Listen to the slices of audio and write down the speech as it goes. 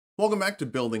Welcome back to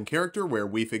Building Character, where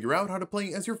we figure out how to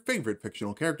play as your favorite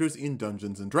fictional characters in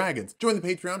Dungeons & Dragons. Join the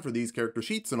Patreon for these character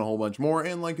sheets and a whole bunch more,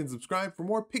 and like and subscribe for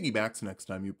more piggybacks next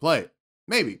time you play.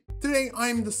 Maybe. Today,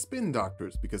 I'm the Spin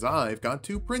Doctors, because I've got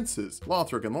two princes,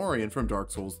 Lothric and Lorian from Dark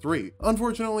Souls 3.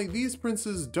 Unfortunately, these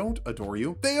princes don't adore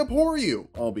you, they abhor you!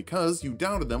 All because you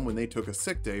doubted them when they took a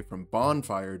sick day from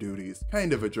bonfire duties.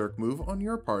 Kind of a jerk move on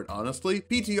your part, honestly.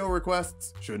 PTO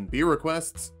requests shouldn't be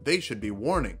requests, they should be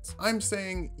warnings. I'm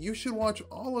saying you should watch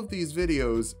all of these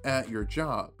videos at your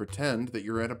job. Pretend that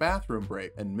you're at a bathroom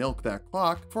break, and milk that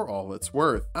clock for all it's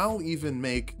worth. I'll even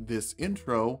make this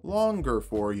intro longer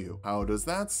for you. How does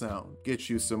that sound? Get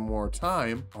you some more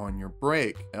time on your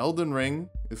break. Elden Ring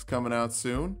is coming out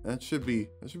soon. That should be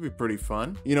pretty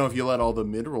fun. You know, if you let all the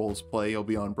mid-rolls play, you'll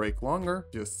be on break longer.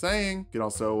 Just saying. You can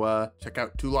also check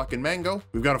out Tulok and Mango.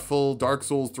 We've got a full Dark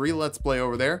Souls 3 Let's Play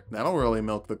over there. That'll really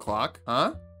milk the clock.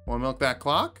 Huh? Wanna milk that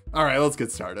clock? All right, let's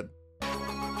get started.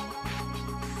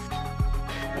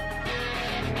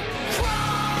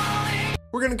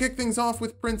 We're gonna kick things off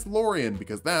with Prince Lorian,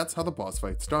 because that's how the boss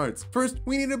fight starts. First,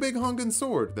 we need a big honkin'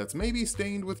 sword that's maybe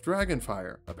stained with dragon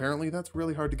fire. Apparently that's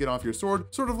really hard to get off your sword,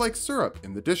 sort of like syrup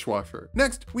in the dishwasher.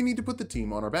 Next, we need to put the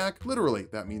team on our back, literally.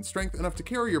 That means strength enough to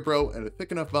carry your bro and a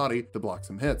thick enough body to block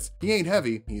some hits. He ain't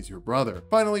heavy, he's your brother.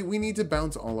 Finally, we need to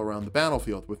bounce all around the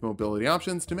battlefield with mobility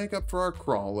options to make up for our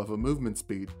crawl of a movement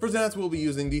speed. For stats, we'll be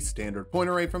using the standard point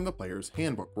array from the player's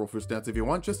handbook. Roll for stats if you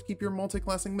want, just keep your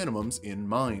multi-classing minimums in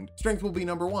mind. Strength will be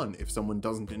number 1. If someone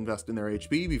doesn't invest in their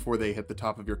HP before they hit the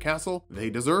top of your castle, they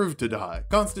deserve to die.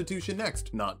 Constitution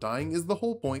next. Not dying is the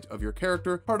whole point of your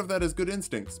character. Part of that is good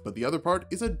instincts, but the other part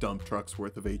is a dump truck's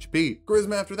worth of HP.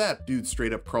 Charisma after that. Dude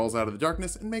straight up crawls out of the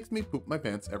darkness and makes me poop my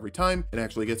pants every time. It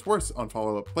actually gets worse on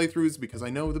follow-up playthroughs because I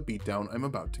know the beatdown I'm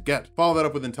about to get. Follow that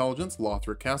up with intelligence.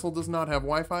 Lothric Castle does not have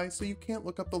Wi-Fi, so you can't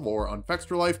look up the lore on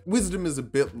Fextra Life. Wisdom is a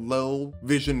bit low.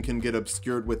 Vision can get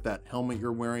obscured with that helmet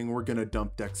you're wearing. We're gonna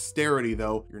dump dexterity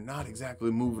though. You're not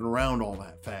exactly moving around all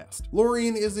that fast.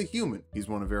 Lorian is a human. He's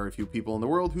one of very few people in the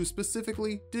world who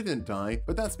specifically didn't die,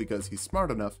 but that's because he's smart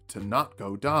enough to not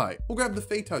go die. We'll grab the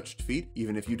Fey-touched feat,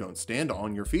 even if you don't stand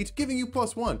on your feet, giving you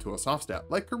 +1 to a soft stat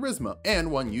like Charisma,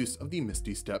 and 1 use of the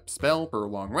Misty Step spell per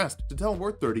long rest to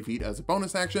teleport 30 feet as a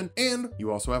bonus action, and you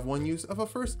also have 1 use of a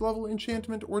first level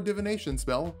enchantment or divination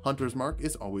spell. Hunter's Mark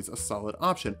is always a solid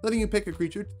option, letting you pick a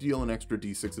creature to deal an extra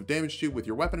d6 of damage to with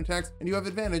your weapon attacks, and you have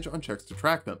advantage on checks to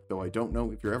track them, though I don't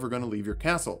know if you're ever going to leave your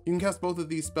castle. You can cast both of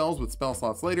these spells with spell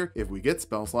slots later. If we get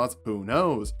spell slots, who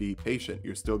knows? Be patient,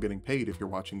 you're still getting paid if you're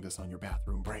watching this on your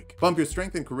bathroom break. Bump your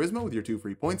strength and charisma with your 2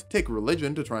 free points. Take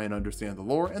religion to try and understand the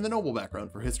lore, and the noble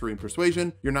background for history and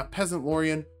persuasion. You're not peasant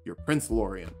Lorian, you're Prince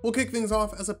Lorian. We'll kick things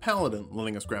off as a paladin,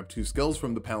 letting us grab 2 skills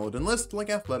from the paladin list, like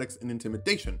athletics and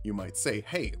intimidation. You might say,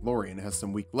 hey, Lorian has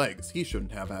some weak legs, he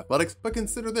shouldn't have athletics, but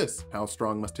consider this. How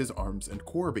strong must his arms and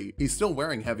core be? He's still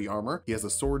wearing heavy armor, he has a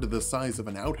sword the size of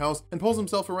an outhouse, and pulls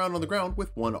himself around on the ground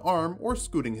with 1 arm or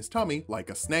scooting his tummy like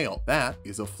a snail. That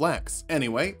is a flex.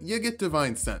 Anyway, you get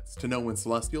divine sense to know when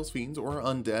celestials, fiends, or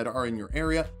undead are in your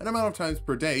area, an amount of times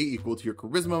per day equal to your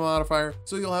charisma modifier,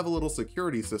 so you'll have a little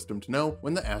security system to know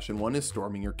when the Ashen One is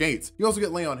storming your gates. You also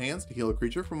get lay on hands to heal a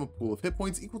creature from a pool of hit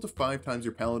points equal to 5 times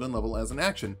your paladin level as an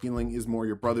action. Healing is more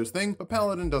your brother's thing, but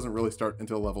paladin doesn't really start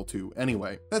until level 2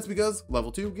 anyway. That's because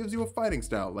level 2 gives you a fighting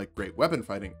style like great weapon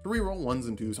fighting, to reroll 1s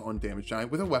and 2s on damage die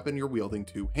with a weapon you're wielding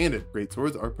two-handed. Great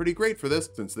swords are pretty great for this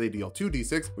since they deal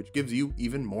 2d6, which gives you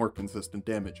even more consistent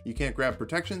damage. You can't grab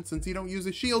protection since you don't use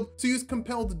a shield, so use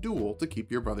compelled duel to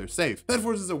keep your brother safe. That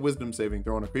forces a wisdom saving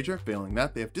throw on a creature. Failing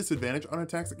that, they have disadvantage on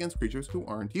attacks against creatures who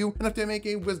aren't you, and have to make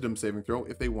a wisdom saving throw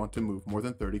if they want to move more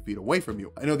than 30 feet away from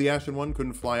you. I know the Ashen One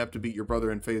couldn't fly up to beat your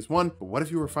brother in phase 1, but what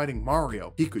if you were fighting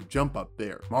Mario? He could jump up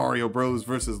there. Mario Bros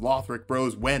versus Lothric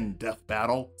Bros when death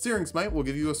battle. Searing Smite will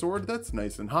give you a sword that's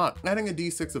nice and hot, adding a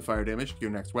d6 of fire damage to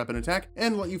your next weapon attack,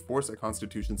 and let you force a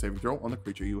constitution saving throw on the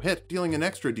creature you hit, dealing an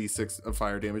extra d6 of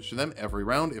fire damage to them every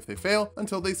round if they fail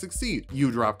until they succeed.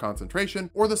 You drop concentration,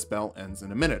 or the spell ends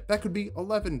in a minute. That could be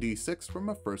 11d6 from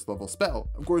a first level spell.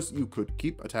 Of course, you could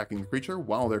keep attacking the creature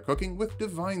while they're cooking with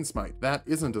Divine Smite. That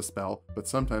isn't a spell, but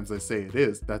sometimes I say it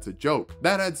is. That's a joke.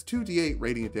 That adds 2d8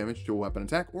 radiant damage to a weapon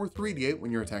attack, or 3d8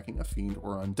 when you're attacking a fiend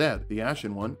or undead. The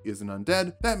Ashen One is an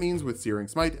undead. That means with Searing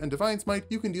Smite, Smite and Divine Smite,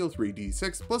 you can deal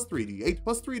 3d6 plus 3d8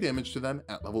 plus 3 damage to them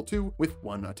at level 2 with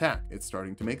 1 attack. It's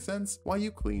starting to make sense why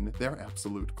you clean their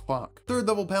absolute clock. 3rd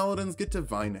level Paladins get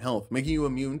Divine Health, making you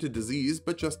immune to disease,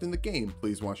 but just in the game.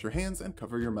 Please wash your hands and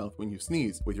cover your mouth when you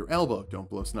sneeze. With your elbow, don't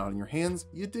blow snot in your hands,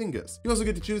 you dingus. You also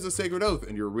get to choose a Sacred Oath,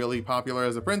 and you're really popular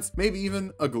as a prince, maybe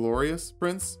even a glorious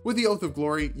prince. With the Oath of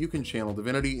Glory, you can channel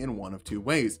divinity in one of 2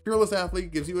 ways. Fearless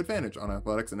Athlete gives you advantage on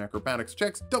athletics and acrobatics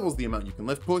checks, doubles the amount you can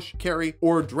lift, push, carry,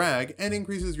 or drag, and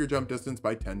increases your jump distance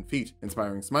by 10 feet.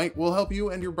 Inspiring Smite will help you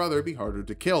and your brother be harder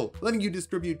to kill, letting you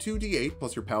distribute 2d8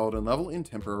 plus your paladin level in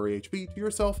temporary HP to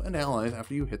yourself and allies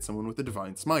after you hit someone with a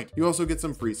Divine Smite. You also get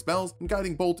some free spells, and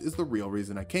Guiding Bolt is the real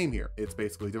reason I came here. It's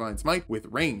basically Divine Smite with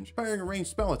range, firing a ranged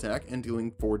spell attack and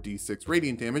dealing 4d6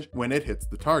 radiant damage when it hits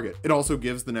the target. It also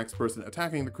gives the next person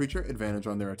attacking the creature advantage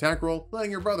on their attack roll,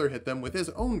 letting your brother hit them with his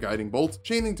own Guiding Bolt,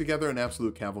 chaining together an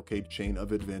absolute cavalcade chain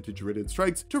of advantage-ridden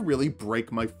strikes to really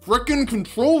break my frickin'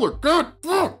 controller. God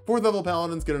fuck! 4th level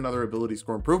Paladins get another ability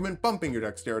score improvement. Bumping your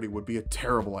dexterity would be a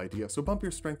terrible idea, so bump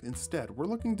your strength instead. We're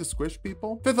looking to squish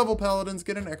people. 5th level Paladins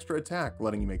get an extra attack,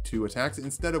 letting you make 2 attacks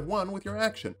instead of 1 with your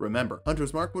action. Remember,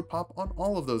 Hunter's Mark would pop on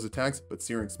all of those attacks, but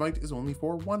Searing Smite is only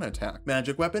for 1 attack.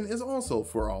 Magic Weapon is also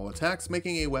for all attacks,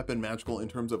 making a weapon magical in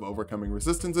terms of overcoming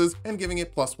resistances and giving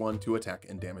it +1 to attack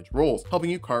and damage rolls, helping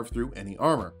you carve through any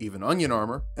armor, even onion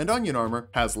armor, and onion armor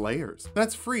has layers.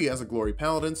 That's free as a Glory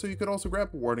Paladin, so you could also grab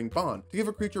Warding Bond to give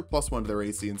a creature +1 to their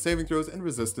AC and saving throws and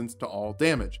resistance to all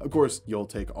damage. Of course, you'll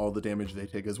take all the damage they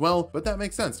take as well, but that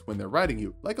makes sense when they're riding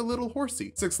you like a little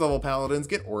horsey. 6th level Paladins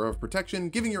get Aura of Protection,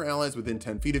 giving your allies within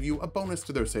 10 feet of you a bonus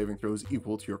to their saving throws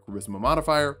equal to your Charisma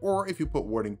modifier, or if you put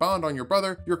Warding Bond on your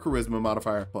brother, your Charisma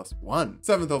modifier +1.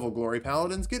 7th level Glory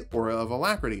Paladins get Aura of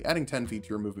Alacrity, adding 10 feet to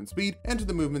your movement speed and to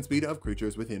the movement speed of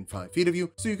creatures within 5 feet of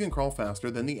you, so you can crawl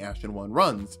faster than the Ashen One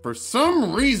runs, for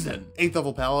some reason. 8th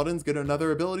level Paladins get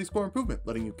another ability score improvement,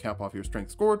 letting you cap off your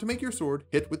strength score to make your sword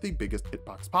hit with the biggest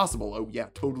hitbox possible. Oh yeah,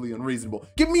 totally unreasonable.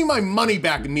 Give me my money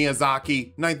back,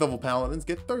 Miyazaki! 9th level Paladins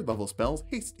get 3rd level spells.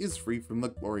 Haste is free from the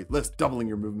Glory list, doubling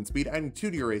your movement speed, adding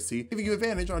 2 to your AC, giving you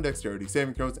advantage on dexterity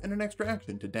saving throws, and an extra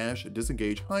action to dash,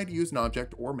 disengage, hide, use an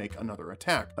object, or make another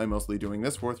attack. I'm mostly doing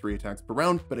this for 3 attacks per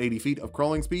round, but 80 feet of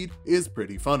crawling speed is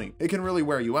pretty funny. It can really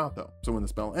wear you out though, so when the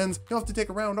spell ends, you'll have to take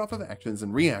a round off of actions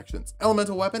and reactions.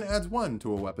 Elemental Weapon adds 1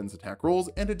 to a weapon's attack rolls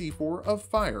and a d4 of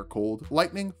fire, cold,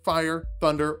 lightning, fire,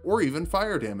 thunder, or even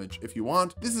fire damage if you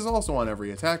want. This is also on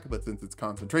every attack, but since it's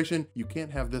concentration, you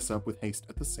can't have this up with haste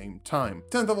at the same time.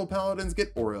 10th level Paladins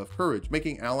get Aura of Courage,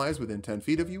 making allies within 10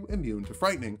 feet of you immune to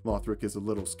frightening. Lothric is a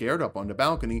little scared up on the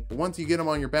balcony, but once you get him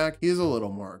on your back, he is a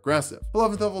little more aggressive.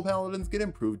 11th level Paladins get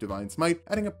Improved Divine Smite,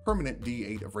 adding a permanent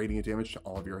d8 of radiant damage to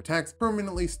all of your attacks,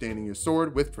 permanently staining your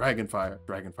sword with Dragonfire.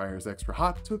 Dragonfire is extra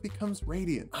hot, so it becomes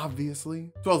radiant,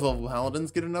 obviously. 12th level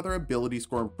Paladins get another ability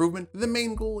score improvement. The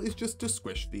main goal is just to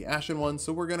squish the Ashen One,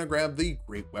 so we're gonna grab the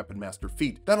Great Weapon Master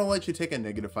feat. That'll let you take a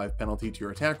 -5 penalty to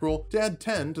your attack roll to add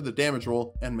 10 to the damage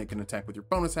roll and make an attack with your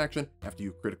bonus action after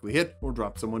you critically hit or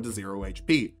drop someone to 0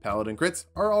 HP. Paladin crits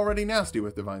are already nasty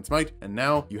with Divine Smite, and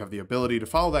now you have the ability to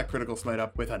follow that critical smite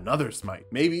up with another smite,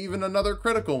 maybe even another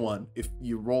critical one if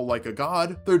you roll like a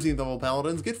god. 13th level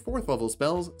Paladins get 4th level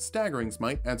spells. Staggering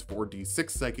Smite adds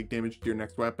 4d6 psychic damage to your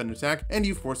next weapon attack, and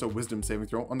you force a wisdom saving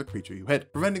throw on the creature you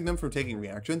hit, preventing them from taking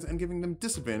reactions and giving them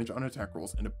disadvantage on attack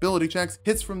rolls and ability checks.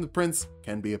 Hits from the prince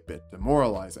can be a bit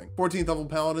demoralizing. 14th level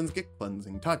Paladins get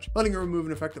Cleansing Touch, letting you remove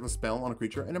an effect of a spell on a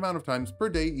creature an amount of times per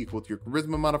day equal to your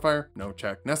Charisma modifier, no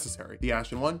check necessary. The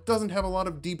Ashen One doesn't have a lot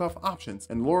of debuff options,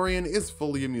 and Lorian is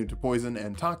fully immune to poison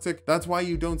and toxic. That's why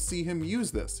you don't see him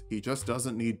use this. He just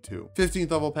doesn't need to.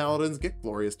 15th level Paladins get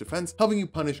Glorious Defense, helping you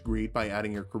punish greed by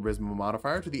adding your Charisma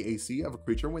modifier to the AC of a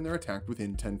creature when they're attacked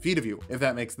within 10 feet of you. If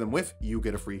that makes them whiff, you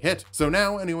get a free hit. So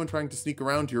now anyone trying to sneak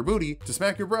around to your booty to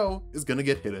smack your bro is gonna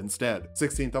get hit instead.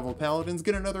 16th level Paladins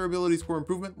get another ability score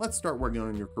improvement. Let's start working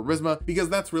on your Charisma, because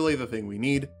that's really the thing we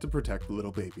need to protect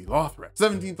little baby Lothric.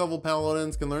 17th level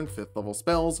Paladins can learn 5th level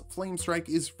spells. Flame Strike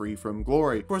is free from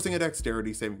Glory, forcing a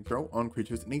dexterity saving throw on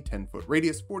creatures in a 10-foot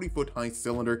radius, 40-foot high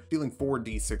cylinder, dealing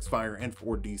 4d6 fire and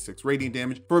 4d6 radiant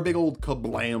damage for a big old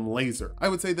kablam laser. I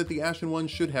would say that the Ashen One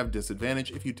should have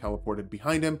disadvantage if you teleported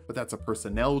behind him, but that's a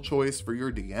personnel choice. choice for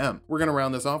your DM. We're gonna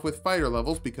round this off with fighter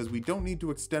levels because we don't need to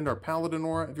extend our paladin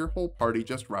aura if your whole party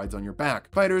just rides on your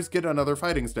back. Fighters get another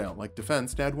fighting style, like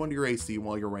defense, to add 1 to your AC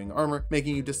while you're wearing armor,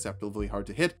 making you deceptively hard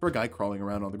to hit for a guy crawling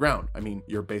around on the ground. I mean,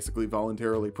 you're basically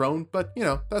voluntarily prone, but you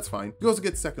know, that's fine. You also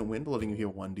get second wind, letting you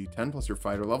heal 1d10 plus your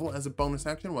fighter level as a bonus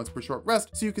action once per short rest,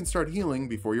 so you can start healing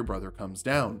before your brother comes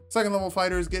down. Second level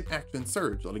fighters get action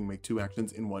surge, letting you make 2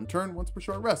 actions in 1 turn once per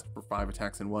short rest for 5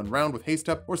 attacks in 1 round with haste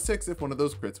up, or 6 if one of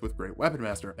those crits with Great Weapon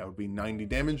Master. That would be 90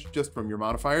 damage just from your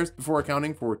modifiers, before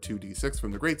accounting for 2d6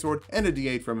 from the Greatsword and a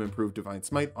d8 from improved Divine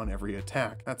Smite on every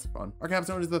attack. That's fun. Our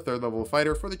capstone is the 3rd level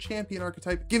fighter for the champion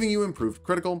archetype, giving you improved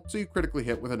critical, so you critically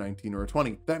hit with a 19 or a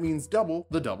 20. That means double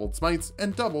the doubled smites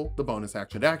and double the bonus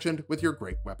action with your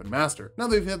Great Weapon Master. Now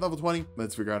that we've hit level 20,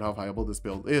 let's figure out how viable this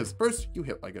build is. First, you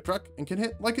hit like a truck and can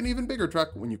hit like an even bigger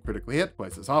truck when you critically hit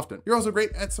twice as often. You're also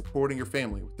great at supporting your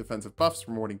family with defensive buffs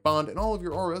from Warding Bond and all of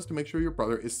your auras to make sure your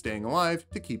brother is staying alive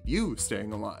to keep you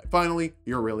staying alive. Finally,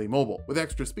 you're really mobile, with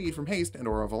extra speed from haste and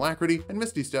Aura of Alacrity and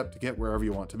Misty Step to get wherever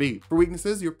you want to be. For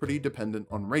weaknesses, you're pretty dependent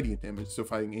on radiant damage, so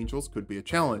fighting angels could be a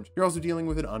challenge. You're also dealing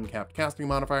with an uncapped casting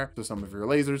modifier, so some of your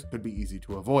lasers could be easy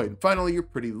to avoid. Finally, you're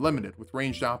pretty limited with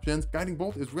ranged options. Guiding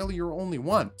Bolt is really your only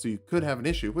one, so you could have an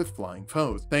issue with flying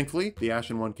foes. Thankfully, the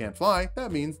Ashen one can't fly.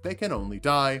 That means they can only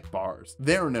die bars.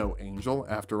 They're no angel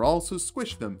after all, so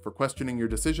squish them for questioning your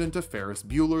decision to Ferris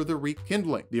Bueller the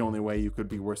Rekindling. The only way you could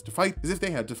be worse to fight is if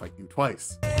they had to fight you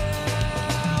twice.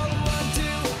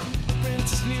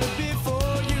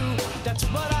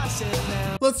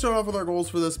 Let's start off with our goals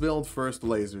for this build. First,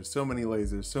 lasers. So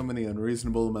many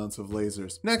unreasonable amounts of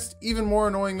lasers. Next, even more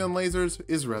annoying than lasers,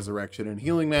 is resurrection and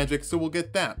healing magic, so we'll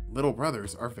get that. Little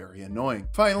brothers are very annoying.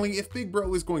 Finally, if Big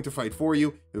Bro is going to fight for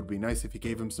you, it would be nice if you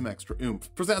gave him some extra oomph.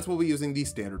 For stats, we'll be using the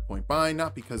standard point buy,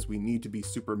 not because we need to be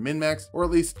super min-maxed, or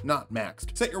at least not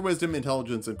maxed. Set your wisdom,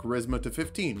 intelligence, and charisma to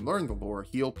 15, learn the lore,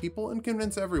 heal people, and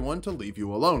convince everyone to leave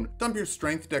you alone. Dump your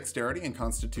strength, dexterity, and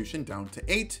constitution down to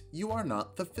 8. You are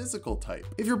not the physical type.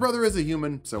 If your brother is a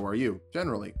human, so are you.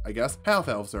 Generally, I guess. Half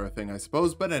elves are a thing, I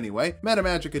suppose, but anyway,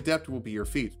 Metamagic Adept will be your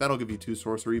feat. That'll give you 2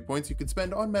 sorcery points you can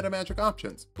spend on metamagic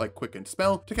options, like Quickened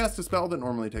Spell, to cast a spell that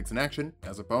normally takes an action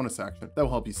as a bonus action. That will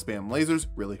help you spam lasers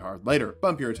really hard later.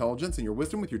 Bump your intelligence and your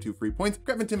wisdom with your 2 free points,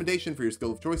 grab intimidation for your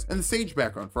skill of choice, and the sage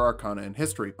background for arcana and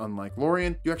history. Unlike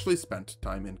Lorian, you actually spent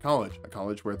time in college, a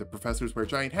college where the professors wear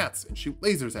giant hats and shoot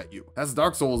lasers at you. That's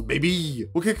Dark Souls, baby!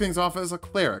 We'll kick things off as a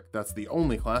cleric. That's the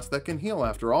only class that can heal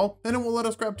after all, and it will let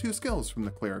us grab 2 skills from the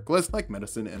cleric list, like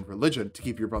medicine and religion, to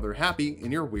keep your brother happy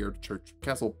in your weird church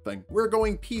castle thing. We're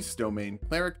going peace domain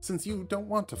cleric, since you don't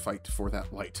want to fight for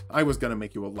that light. I was gonna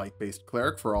make you a light-based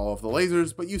cleric for all of the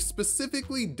lasers, but you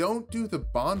specifically don't do the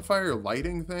bonfire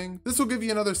lighting thing. This will give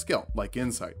you another skill, like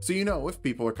insight, so you know if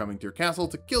people are coming to your castle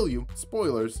to kill you.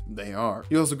 Spoilers, they are.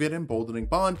 You also get emboldening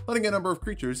bond, letting a number of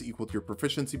creatures equal to your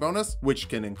proficiency bonus, which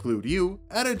can include you,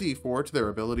 add a d4 to their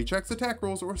ability checks, attack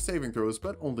rolls, or saving throws,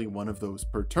 but only one of those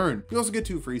per turn. You also get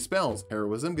 2 free spells.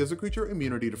 Heroism gives a creature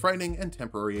immunity to frightening and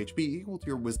temporary HP equal to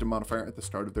your wisdom modifier at the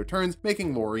start of their turns,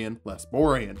 making Lorian less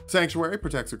Borean. Sanctuary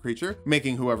protects a creature,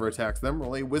 making whoever attacks them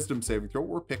roll a wisdom saving throw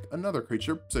or pick another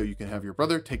creature, so you can have your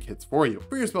brother take hits for you.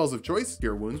 For your spells of choice,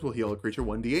 Cure Wounds will heal a creature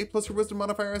 1d8 plus your wisdom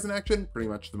modifier as an action, pretty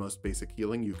much the most basic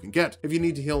healing you can get. If you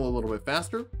need to heal a little bit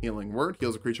faster, Healing Word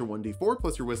heals a creature 1d4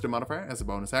 plus your wisdom modifier as a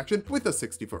bonus action with a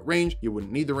 60-foot range. You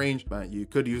wouldn't need the range, but you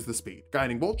could use the speed.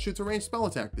 Guiding Bolt shoots a ranged spell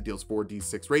attack that deals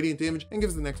 4d6 radiant damage and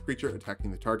gives the next creature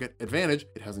attacking the target advantage.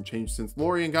 It hasn't changed since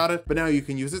Lorian got it, but now you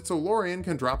can use it so Lorian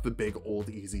can drop the big old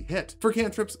easy hit. For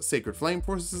cantrips, Sacred Flame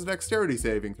forces a dexterity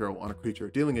saving throw on a creature,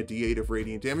 dealing a d8 of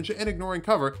radiant damage and ignoring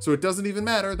cover, so it doesn't even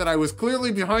matter that I was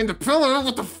clearly behind a pillar.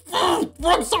 What the fuck?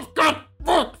 Run stuff, God!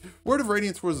 Fuck! Word of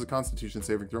Radiance forces a Constitution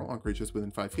saving throw on creatures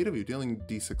within 5 feet of you, dealing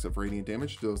d6 of radiant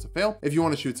damage to those that fail if you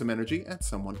want to shoot some energy at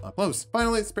someone up close.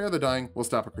 Finally, Spare the Dying will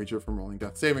stop a creature from rolling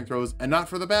death saving throws, and not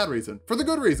for the bad reason, for the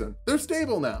good reason. They're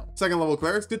stable now. Second level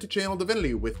clerics get to channel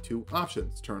divinity with 2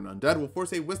 options. Turn Undead will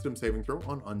force a wisdom saving throw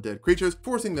on undead creatures,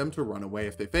 forcing them to run away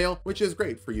if they fail, which is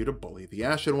great for you to bully the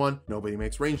Ashen one. Nobody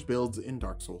makes ranged builds in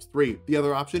Dark Souls 3. The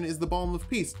other option is the Balm of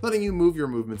Peace, letting you move your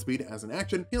movement speed as an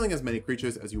action, healing as many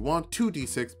creatures as you want,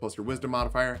 2d6 plus your wisdom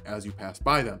modifier as you pass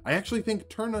by them. I actually think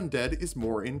Turn Undead is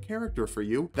more in character for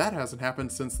you. That hasn't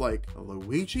happened since like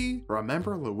Luigi.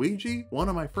 Remember Luigi? One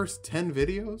of my first 10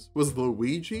 videos was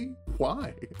Luigi.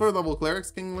 Why? Third level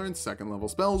clerics can learn second level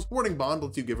spells. Warding Bond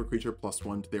lets you give a creature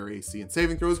 +1 to their AC and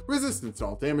saving throws, resistance to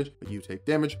all damage, but you take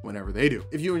damage whenever they do.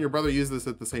 If you and your brother use this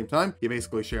at the same time, you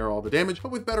basically share all the damage,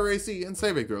 but with better AC and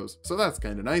saving throws. So that's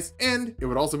kind of nice. And it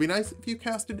would also be nice if you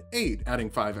casted Aid, adding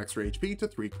 5 extra HP to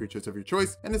 3 creatures of your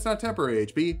choice, and it's not temporary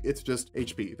HP, it's just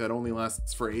HP that only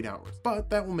lasts for 8 hours. But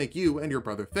that will make you and your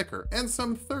brother thicker, and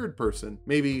some third person,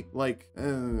 maybe like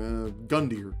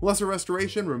Gundyr. Lesser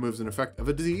Restoration removes an effect of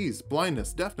a disease,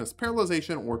 blindness, deafness,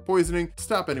 paralyzation, or poisoning to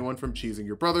stop anyone from cheesing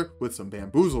your brother with some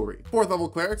bamboozlery. 4th level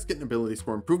clerics get an ability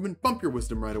score improvement, bump your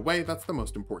wisdom right away, that's the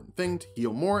most important thing, to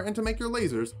heal more and to make your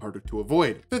lasers harder to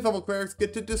avoid. 5th level clerics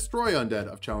get to destroy undead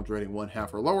of challenge rating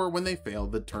 1/2 or lower when they fail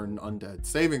the turn undead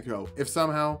saving throw. If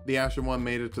somehow the Ashen one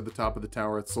made it to the top of the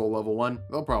tower at soul level 1,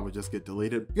 they'll probably just get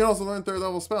deleted. You can also learn 3rd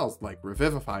level spells like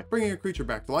Revivify, bringing a creature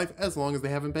back to life as long as they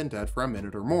haven't been dead for a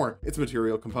minute or more. Its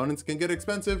material components can get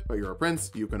expensive, but you're a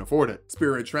prince, you can afford it.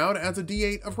 Spirit Shroud adds a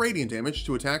d8 of radiant damage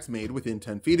to attacks made within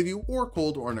 10 feet of you, or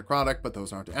cold or necrotic, but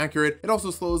those aren't accurate. It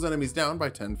also slows enemies down by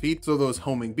 10 feet, so those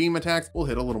homing beam attacks will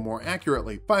hit a little more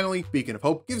accurately. Finally, Beacon of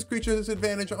Hope gives creatures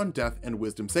advantage on death and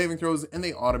wisdom saving throws, and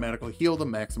they automatically heal the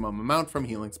maximum amount from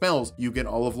healing spells. You get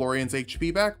all of Lorian's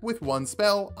HP back with one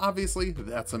spell, obviously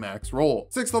that's a max roll.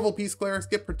 6th level Peace Clerics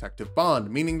get Protective Bond,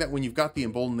 meaning that when you've got the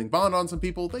emboldening bond on some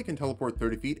people, they can teleport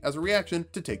 30 feet as a reaction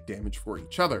to take damage for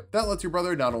each other. That lets your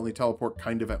brother not only teleport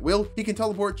kind of at will, he can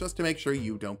teleport just to make sure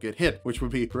you don't get hit, which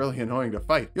would be really annoying to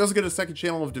fight. You also get a 2nd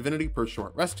channel of divinity per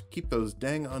short rest, keep those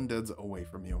dang undeads away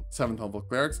from you. 7th level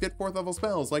clerics get 4th level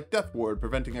spells like Death Ward,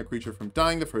 preventing a creature from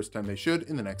dying the first time they should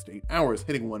in the next 8 hours,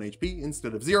 hitting 1 HP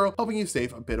instead of 0, helping you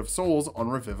save a bit of souls on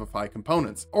Revivify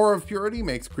components. Aura of Purity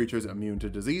makes creatures immune to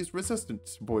disease, resistant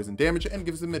to poison damage, and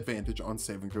gives them advantage on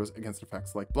saving throws against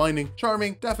effects like blinding,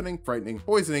 charming, deafening, frightening,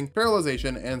 poisoning,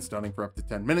 paralyzation, and stunning for up to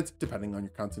 10 minutes, depending on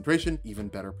your concentration. Even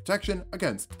better protection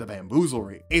against the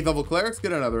bamboozlery. 8th level clerics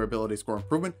get another ability score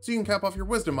improvement, so you can cap off your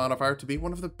wisdom modifier to be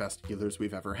one of the best healers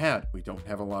we've ever had. We don't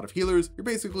have a lot of healers, you're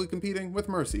basically competing with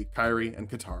Mercy, Kyrie, and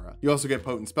Katara. You also get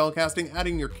potent spellcasting,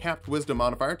 adding your capped wisdom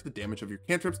modifier to the damage of your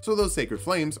cantrips, so those sacred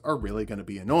flames are really going to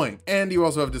be annoying. And you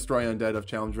also have Destroy Undead of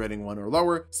challenge rating 1 or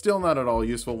lower, still not at all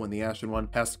useful when the Ashen one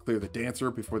has to clear the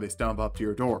dancer before they stomp up to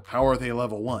your door. How are they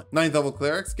level 1? 9th level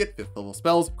clerics get 5th level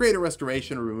spells. Greater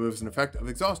Restoration removes an effect of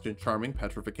exhaustion, charming,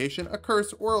 petrification, a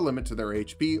curse, or a limit to their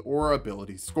HP or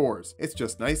ability scores. It's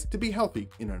just nice to be healthy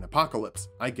in an apocalypse.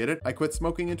 I get it, I quit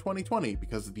smoking in 2020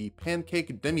 because of the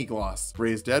pancake demigloss.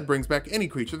 Raise Dead brings back any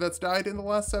creature that's died in the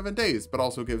last 7 days, but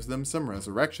also gives them some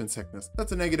resurrection sickness.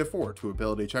 That's a -4 to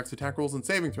ability checks, attack rolls, and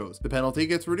saving throws. The penalty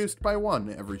gets reduced by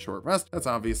 1 every short rest. That's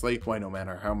obviously why no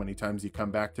matter how many times you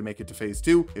come back to make it to phase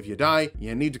 2, if you die,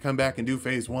 you need to come back and do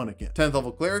phase 1 again. 10th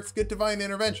level clerics get Divine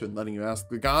Intervention, letting you ask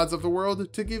the gods of the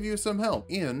world to give you some help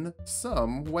in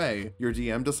some way. Your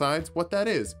DM decides what that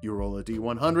is. You roll a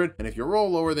d100, and if you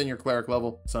roll lower than your cleric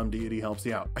level, some deity helps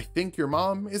you out. I think your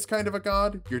mom is kind of a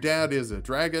god. Your dad is a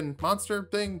dragon monster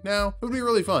thing now. It would be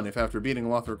really fun if after beating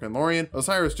Lothric and Lorian,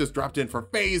 Osiris just dropped in for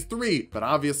phase 3, but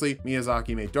obviously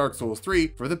Miyazaki made Dark Souls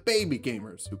 3 for the baby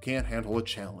gamers who can't handle a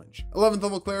challenge. 11th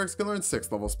level clerics can learn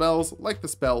 6th level spells like the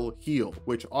spell Heal,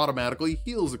 which automatically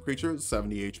heals a creature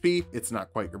 70 HP. It's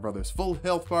not quite your brother's full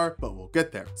health bar, but we'll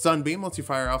get there. Sunbeam lets you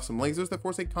fire off some lasers that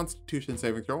force a Constitution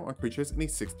saving throw on creatures in a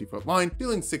 60-foot line,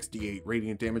 dealing 68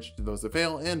 radiant damage to those that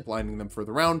fail and blinding them for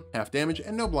the round, half damage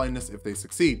and no blindness if they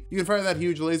succeed. You can fire that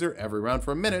huge laser every round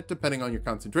for a minute depending on your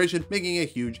concentration, making a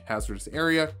huge hazardous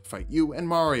area to fight you and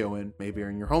Mario in. Maybe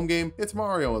in your home game, it's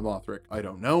Mario and Lothric. I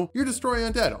don't know. Your Destroy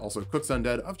Undead also cooks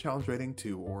undead of challenge rating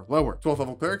 2 or lower. 12th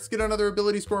level clerics get another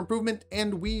ability score improvement,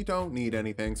 and we don't need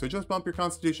anything, so just bump your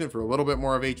constitution for a little bit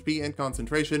more of HP and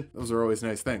concentration. Those are always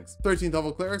nice things. 13th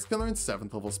level clerics can learn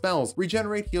 7th level spells.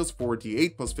 Regenerate heals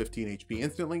 4d8 plus 15 HP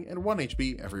instantly and 1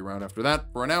 HP every round after that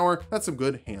for an hour. That's some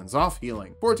good hands-off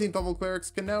healing. 14th level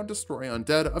clerics can now destroy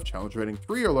undead of challenge rating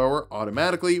 3 or lower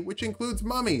automatically, which includes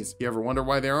mummies. You ever wonder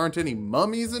why there aren't any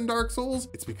mummies in Dark Souls?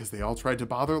 It's because they all tried to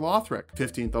bother Lothric.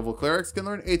 15th level clerics can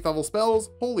learn 8th level spells.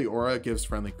 Holy Aura gives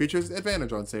friendly creatures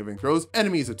advantage on saving throws.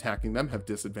 Enemies attacking them have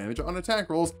disadvantage on attack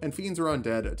rolls, and fiends or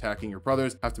undead attacking your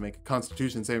brothers have to make a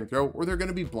constitution saving throw or they're going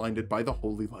to be blinded by the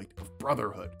holy light of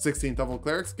brotherhood. 16th level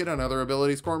clerics get another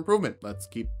ability score improvement. Let's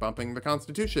keep bumping the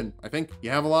constitution. I think you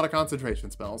have a lot of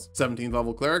concentration spells. 17th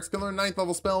level clerics can learn 9th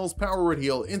level spells. Power Word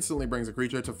Heal instantly brings a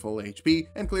creature to full HP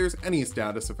and clears any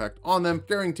status effect on them,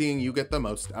 guaranteeing you get the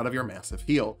most out of your massive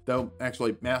heal. Though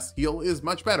actually mass heal is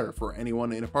much better for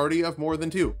anyone in a party of more than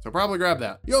 2, so probably grab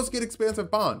that. You also get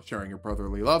Expansive Bond, sharing your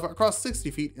brotherly love across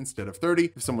 60 feet instead of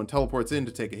 30. If someone teleports in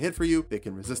to take a hit for you, they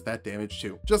can resist that damage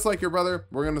too. Just like your brother,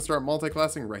 we're going to start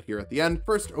multi-classing right here at the end.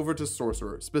 First over to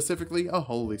Sorcerer, specifically a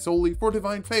Holy Solely for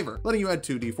Divine Favor, letting you add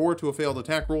 2d4 to a failed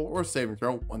attack roll or saving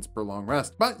throw once per long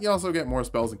rest, but you also get more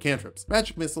spells and cantrips.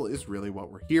 Magic Missile is really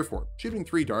what we're here for. Shooting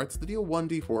 3 darts that deal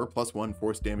 1d4 plus 1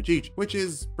 force damage each, which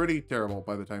is pretty terrible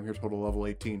by the time you're total level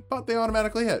 18. 14, but they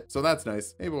automatically hit, so that's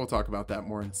nice. Maybe we'll talk about that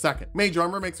more in a second. Mage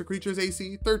armor makes a creature's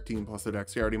AC 13 plus a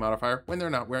dexterity modifier when they're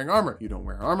not wearing armor. You don't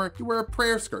wear armor, you wear a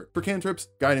prayer skirt. For cantrips,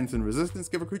 guidance and resistance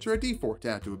give a creature a d4 to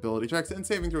add to ability checks and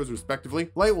saving throws respectively.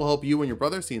 Light will help you and your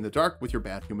brother see in the dark with your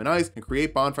bad human eyes, and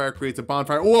create bonfire creates a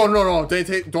bonfire. Oh no,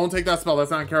 don't take that spell,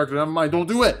 that's not in character, never mind, don't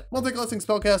do it. Multiclassing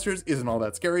spellcasters isn't all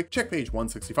that scary. Check page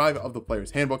 165 of the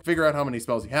player's handbook, figure out how many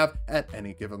spells you have at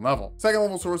any given level. Second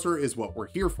level sorcerer is what we're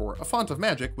here for, a font of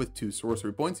magic with 2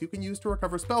 sorcery points you can use to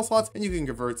recover spell slots, and you can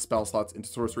convert spell slots into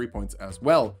sorcery points as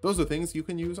well. Those are things you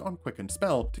can use on quickened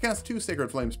spell to cast 2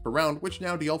 sacred flames per round, which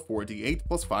now deal 4d8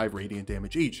 plus 5 radiant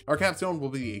damage each. Our capstone will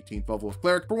be the 18th level of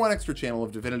cleric for 1 extra channel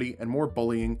of divinity and more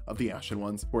bullying of the ashen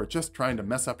ones who are just trying to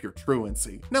mess up your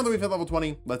truancy. Now that we've hit level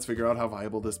 20, let's figure out how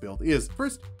viable this build is.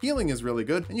 First, healing is really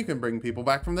good and you can bring people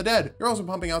back from the dead. You're also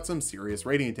pumping out some serious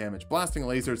radiant damage, blasting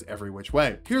lasers every which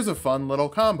way. Here's a fun little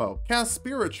combo. Cast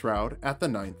Spirit Shroud at the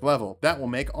 9th level. That will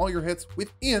make all your hits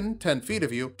within 10 feet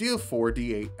of you deal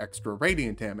 4d8 extra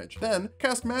radiant damage. Then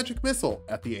cast Magic Missile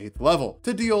at the 8th level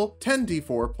to deal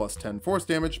 10d4 plus 10 force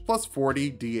damage plus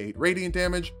 40d8 radiant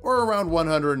damage, or around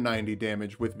 190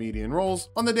 damage with median rolls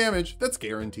on the damage that's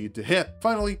guaranteed to hit.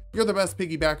 Finally, you're the best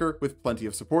piggybacker with plenty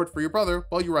of support for your brother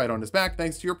while you ride on his back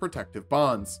thanks to your protective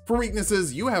bonds. For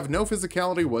weaknesses, you have no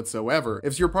physicality whatsoever.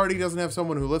 If your party doesn't have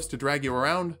someone who lifts to drag you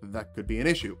around, that could be an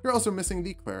issue. You're also missing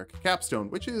the cleric capstone,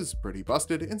 which is pretty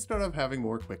busted instead of having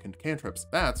more quickened cantrips.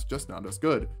 That's just not as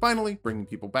good. Finally, bringing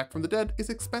people back from the dead is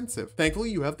expensive.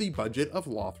 Thankfully, you have the budget of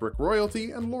Lothric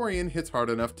royalty, and Lorian hits hard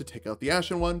enough to take out the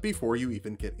Ashen One before you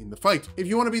even get in the fight. If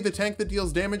you want to be the tank that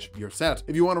deals damage, you're set.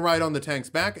 If you want to ride on the tank's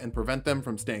back and prevent them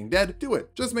from staying dead, do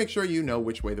it. Just make sure you know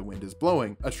which way the wind is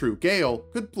blowing. A true gale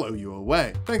could blow you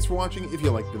away. Thanks for watching. If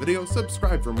you liked the video,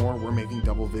 subscribe for more. We're making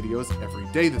double videos every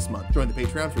day this month. Join the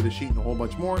Patreon for this sheet and a whole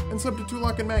bunch more, and sub to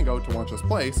Tulok and Mango to watch us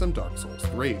play some Dark Souls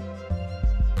 3.